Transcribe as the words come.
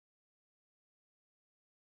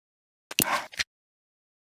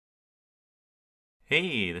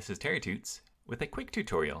Hey, this is Terratoots with a quick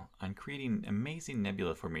tutorial on creating amazing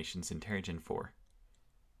nebula formations in Terragen 4.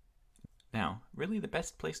 Now, really the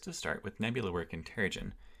best place to start with nebula work in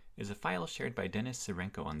Terragen is a file shared by Denis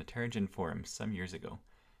Sirenko on the Terragen forums some years ago,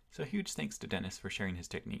 so huge thanks to Denis for sharing his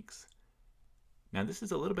techniques. Now this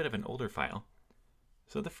is a little bit of an older file,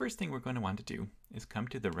 so the first thing we're going to want to do is come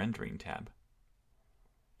to the Rendering tab.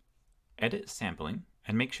 Edit Sampling,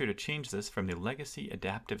 and make sure to change this from the Legacy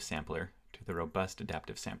Adaptive Sampler to the Robust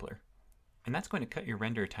Adaptive Sampler. And that's going to cut your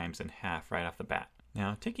render times in half right off the bat.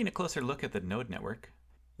 Now, taking a closer look at the node network,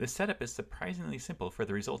 this setup is surprisingly simple for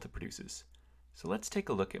the result it produces. So let's take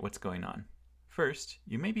a look at what's going on. First,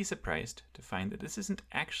 you may be surprised to find that this isn't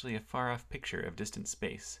actually a far-off picture of distant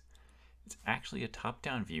space. It's actually a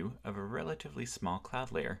top-down view of a relatively small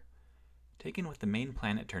cloud layer, taken with the main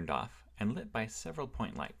planet turned off and lit by several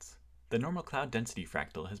point lights. The normal cloud density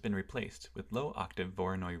fractal has been replaced with low-octave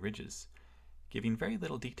Voronoi ridges, giving very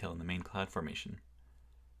little detail in the main cloud formation.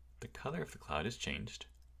 The color of the cloud is changed,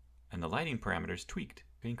 and the lighting parameters tweaked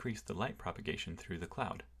to increase the light propagation through the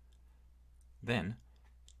cloud. Then,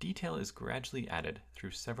 detail is gradually added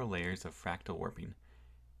through several layers of fractal warping,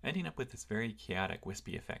 ending up with this very chaotic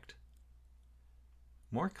wispy effect.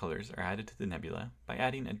 More colors are added to the nebula by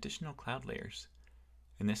adding additional cloud layers.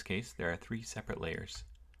 In this case, there are 3 separate layers.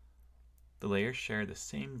 The layers share the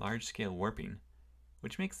same large-scale warping,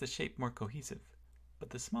 which makes the shape more cohesive, but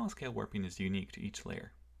the small-scale warping is unique to each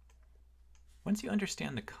layer. Once you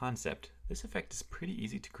understand the concept, this effect is pretty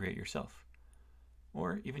easy to create yourself.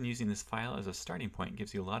 Or even using this file as a starting point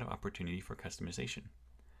gives you a lot of opportunity for customization.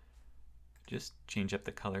 Just change up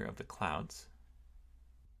the color of the clouds,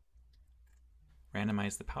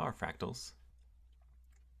 randomize the power fractals,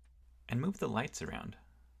 and move the lights around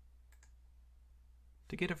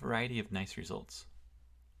to get a variety of nice results.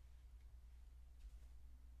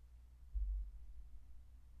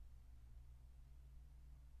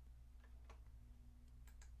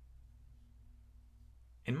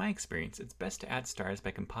 In my experience, it's best to add stars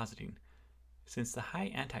by compositing, since the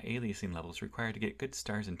high anti-aliasing levels required to get good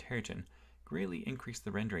stars in Terragen greatly increase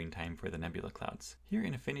the rendering time for the nebula clouds. Here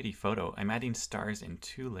in Affinity Photo, I'm adding stars in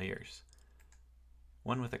 2 layers.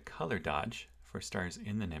 One with a color dodge for stars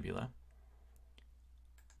in the nebula,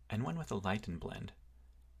 and one with a lighten blend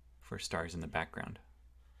for stars in the background.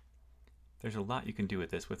 There's a lot you can do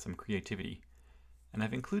with this with some creativity, and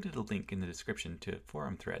I've included a link in the description to a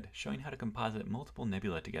forum thread showing how to composite multiple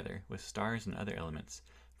nebula together with stars and other elements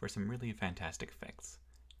for some really fantastic effects.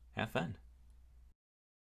 Have fun!